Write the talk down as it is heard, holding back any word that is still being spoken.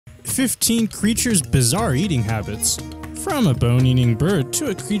15 creatures' bizarre eating habits. From a bone-eating bird to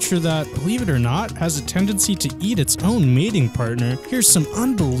a creature that, believe it or not, has a tendency to eat its own mating partner, here's some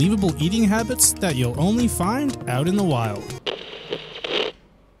unbelievable eating habits that you'll only find out in the wild.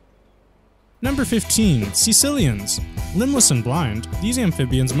 Number 15. Caecilians. Limbless and blind, these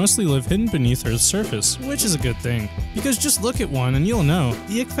amphibians mostly live hidden beneath Earth's surface, which is a good thing, because just look at one and you'll know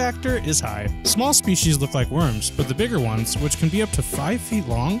the ick factor is high. Small species look like worms, but the bigger ones, which can be up to 5 feet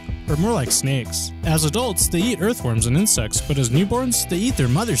long, are more like snakes. As adults, they eat earthworms and insects, but as newborns, they eat their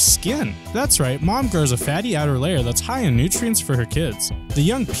mother's skin. That's right, mom grows a fatty outer layer that's high in nutrients for her kids. The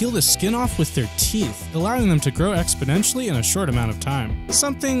young peel the skin off with their teeth, allowing them to grow exponentially in a short amount of time.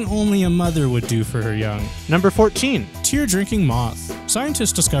 Something only a mother would do for her young. Number 14. Tear-drinking moth.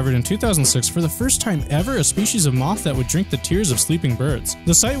 Scientists discovered in 2006 for the first time ever a species of moth that would drink the tears of sleeping birds.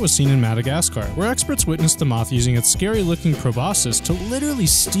 The sight was seen in Madagascar, where experts witnessed the moth using its scary-looking proboscis to literally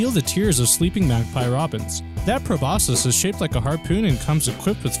steal the tears of sleeping magpie robins. That proboscis is shaped like a harpoon and comes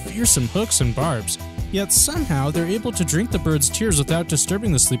equipped with fearsome hooks and barbs. Yet somehow they're able to drink the bird's tears without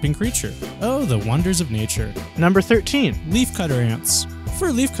disturbing the sleeping creature. Oh, the wonders of nature. Number 13. Leafcutter ants. For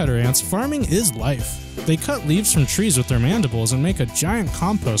leafcutter ants, farming is life. They cut leaves from trees with their mandibles and make a giant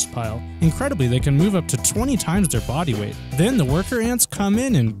compost pile. Incredibly, they can move up to 20 times their body weight. Then the worker ants come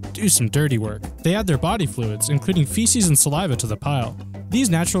in and do some dirty work. They add their body fluids, including feces and saliva, to the pile. These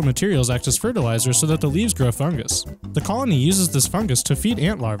natural materials act as fertilizer so that the leaves grow fungus. The colony uses this fungus to feed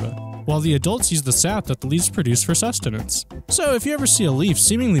ant larvae, while the adults use the sap that the leaves produce for sustenance. So if you ever see a leaf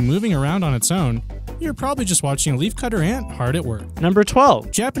seemingly moving around on its own, you're probably just watching a leafcutter ant hard at work. Number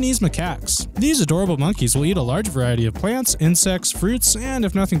 12. Japanese macaques. These adorable monkeys will eat a large variety of plants, insects, fruits, and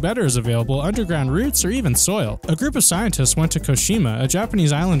if nothing better is available, underground roots or even soil. A group of scientists went to Koshima, a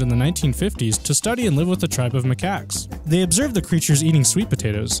Japanese island in the 1950s, to study and live with a tribe of macaques. They observed the creatures eating sweet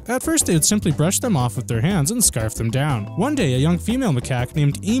potatoes. At first they would simply brush them off with their hands and scarf them down. One day a young female macaque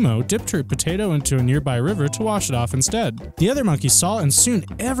named Emo dipped her potato into a nearby river to wash it off instead. The other monkeys saw, and soon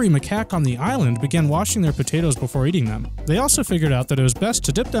every macaque on the island began washing their potatoes before eating them. They also figured out that it was best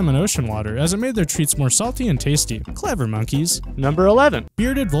to dip them in ocean water, as it made their treats more salty and tasty. Clever monkeys. Number 11.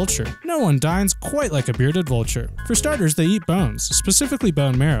 Bearded vulture. No one dines quite like a bearded vulture. For starters, they eat bones, specifically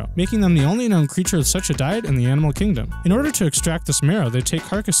bone marrow, making them the only known creature with such a diet in the animal kingdom. In order to extract this marrow, they take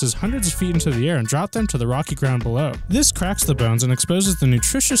carcasses hundreds of feet into the air and drop them to the rocky ground below. This cracks the bones and exposes the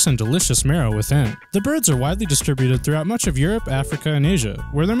nutritious and delicious marrow within. The birds are widely distributed throughout much of Europe, Africa, and Asia,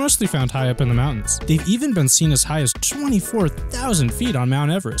 where they're mostly found high up in the mountains. They've even been seen as high as 24,000 feet on Mount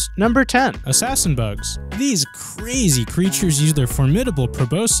Everest. Number 10. Assassin bugs. These crazy creatures use their formidable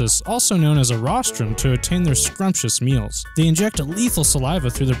proboscis, also known as a rostrum, to attain their scrumptious meals. They inject a lethal saliva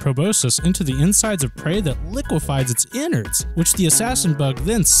through their proboscis into the insides of prey that liquefies its innards, which the assassin bug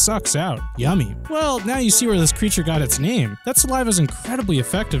then sucks out. Yummy. Well, now you see where this creature got its name. That saliva is incredibly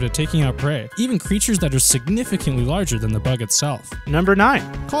effective at taking out prey, even creatures that are significantly larger than the bug itself. Number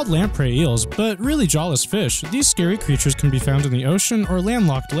 9. Called lamprey eels, but really jawless fish, these scary creatures can be found in the ocean or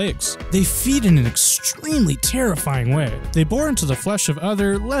landlocked lakes. They feed in an extremely terrifying way. They bore into the flesh of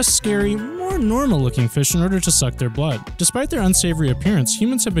other, less scary, more normal-looking fish in order to suck their blood. Despite their unsavory appearance,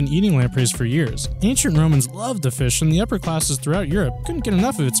 humans have been eating lampreys for years. Ancient Romans loved the fish, and the upper classes throughout Europe couldn't get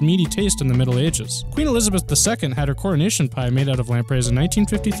enough of its meaty taste in the Middle Ages. Queen Elizabeth II had her coronation pie made out of lampreys in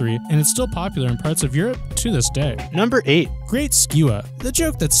 1953, and it's still popular in parts of Europe to this day. Number 8. Great Skua. The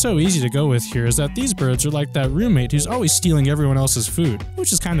joke that's so easy to go with here is that these birds are like that roommate who's always stealing everyone else's food,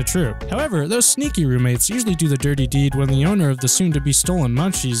 which is kinda true. However, those sneaky roommates usually do the dirty deed when the owner of the soon-to-be stolen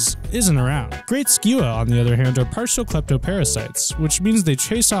munchies isn't around. Great Skua, on the other hand, are partial kleptoparasites, which means they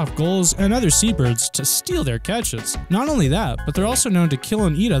chase off gulls and other seabirds to steal their catches. Not only that, but they're also known to kill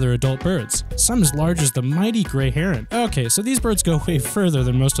and eat other adult birds, some as large as the mighty Grey Heron. Okay, so these birds go way further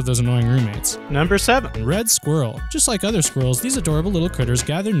than most of those annoying roommates. Number 7. Red squirrel. Just like other squirrels, these adorable little critters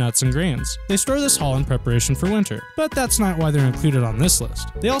gather nuts and grains. They store this haul in preparation for winter, but that's not why they're included on this list.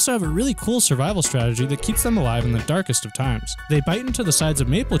 They also have a really cool survival strategy that keeps them alive in the darkest of times. They bite into the sides of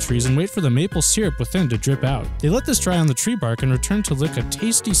maple trees and wait for the maple syrup within to drip out. They let this dry on the tree bark and return to lick a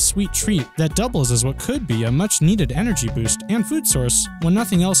tasty, sweet treat that doubles as what could be a much-needed energy boost and food source when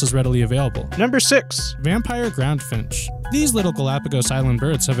nothing else is readily available. Number 6. Vampire ground finch. These little Galapagos Island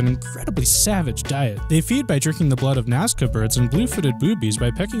birds have an incredibly savage diet. They feed by drinking the blood of Nazca birds and blue-footed boobies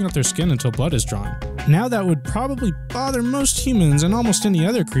by pecking out their skin until blood is drawn. Now that would probably bother most humans and almost any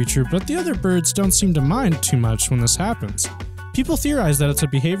other creature, but the other birds don't seem to mind too much when this happens. People theorize that it's a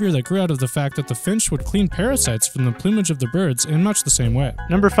behavior that grew out of the fact that the finch would clean parasites from the plumage of the birds in much the same way.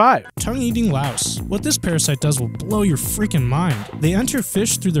 Number 5. Tongue-eating louse. What this parasite does will blow your freaking mind. They enter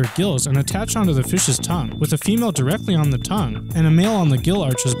fish through their gills and attach onto the fish's tongue, with a female directly on the tongue and a male on the gill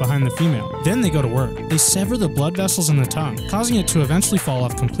arches behind the female. Then they go to work. They sever the blood vessels in the tongue, causing it to eventually fall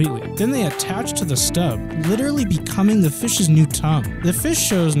off completely. Then they attach to the stub, literally becoming the fish's new tongue. The fish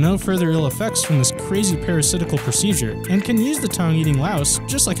shows no further ill effects from this crazy parasitical procedure, and can use the tongue-eating louse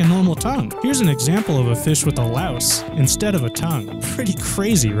just like a normal tongue. Here's an example of a fish with a louse instead of a tongue. Pretty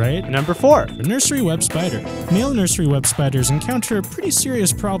crazy, right? Number 4. The Nursery Web Spider. Male Nursery Web Spiders encounter a pretty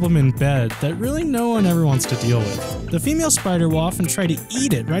serious problem in bed that really no one ever wants to deal with. The female spider will often try to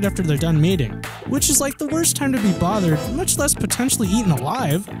eat it right after they're done mating, which is like the worst time to be bothered, much less potentially eaten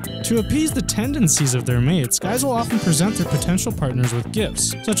alive. To appease the tendencies of their mates, guys will often present their potential partners with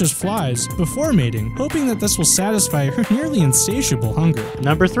gifts, such as flies, before mating, hoping that this will satisfy her nearly insatiable hunger.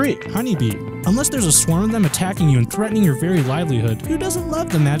 Number 3. Honeybee. Unless there's a swarm of them attacking you and threatening your very livelihood, who doesn't love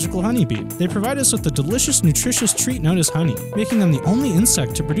the magical honeybee? They provide us with the delicious, nutritious treat known as honey, making them the only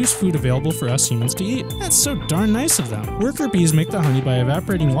insect to produce food available for us humans to eat. That's so darn nice of them. Worker bees make the honey by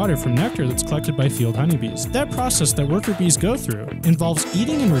evaporating water from nectar that's collected by field honeybees. That process that worker bees go through involves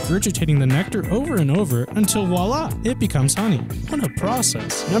eating and regurgitating the nectar over and over until voila, it becomes honey. What a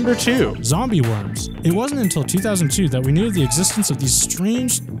process. Number 2. Zombie worms. It wasn't until 2002 that we knew of the existence of these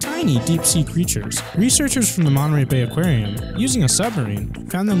strange, tiny deep-sea creatures. Researchers from the Monterey Bay Aquarium, using a submarine,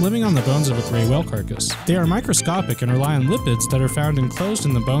 found them living on the bones of a gray whale carcass. They are microscopic and rely on lipids that are found enclosed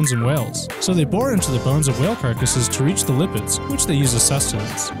in the bones in whales. So they bore into the bones of whale carcasses to reach the lipids, which they use as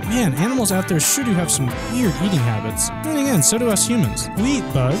sustenance. Man, animals out there sure do have some weird eating habits. Then again, so do us humans. We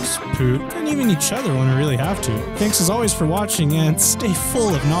eat bugs, poop, and even each other when we really have to. Thanks as always for watching, and stay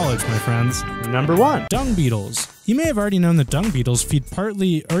full of knowledge, my friends. Number 1. Dung beetles. You may have already known that dung beetles feed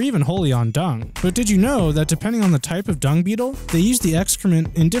partly or even wholly on dung, but did you know that depending on the type of dung beetle, they use the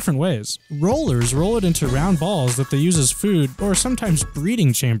excrement in different ways? Rollers roll it into round balls that they use as food or sometimes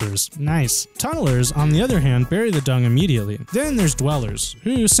breeding chambers. Nice. Tunnelers, on the other hand, bury the dung immediately. Then there's dwellers,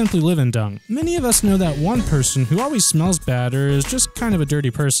 who simply live in dung. Many of us know that one person who always smells bad or is just kind of a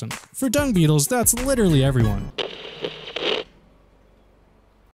dirty person. For dung beetles, that's literally everyone.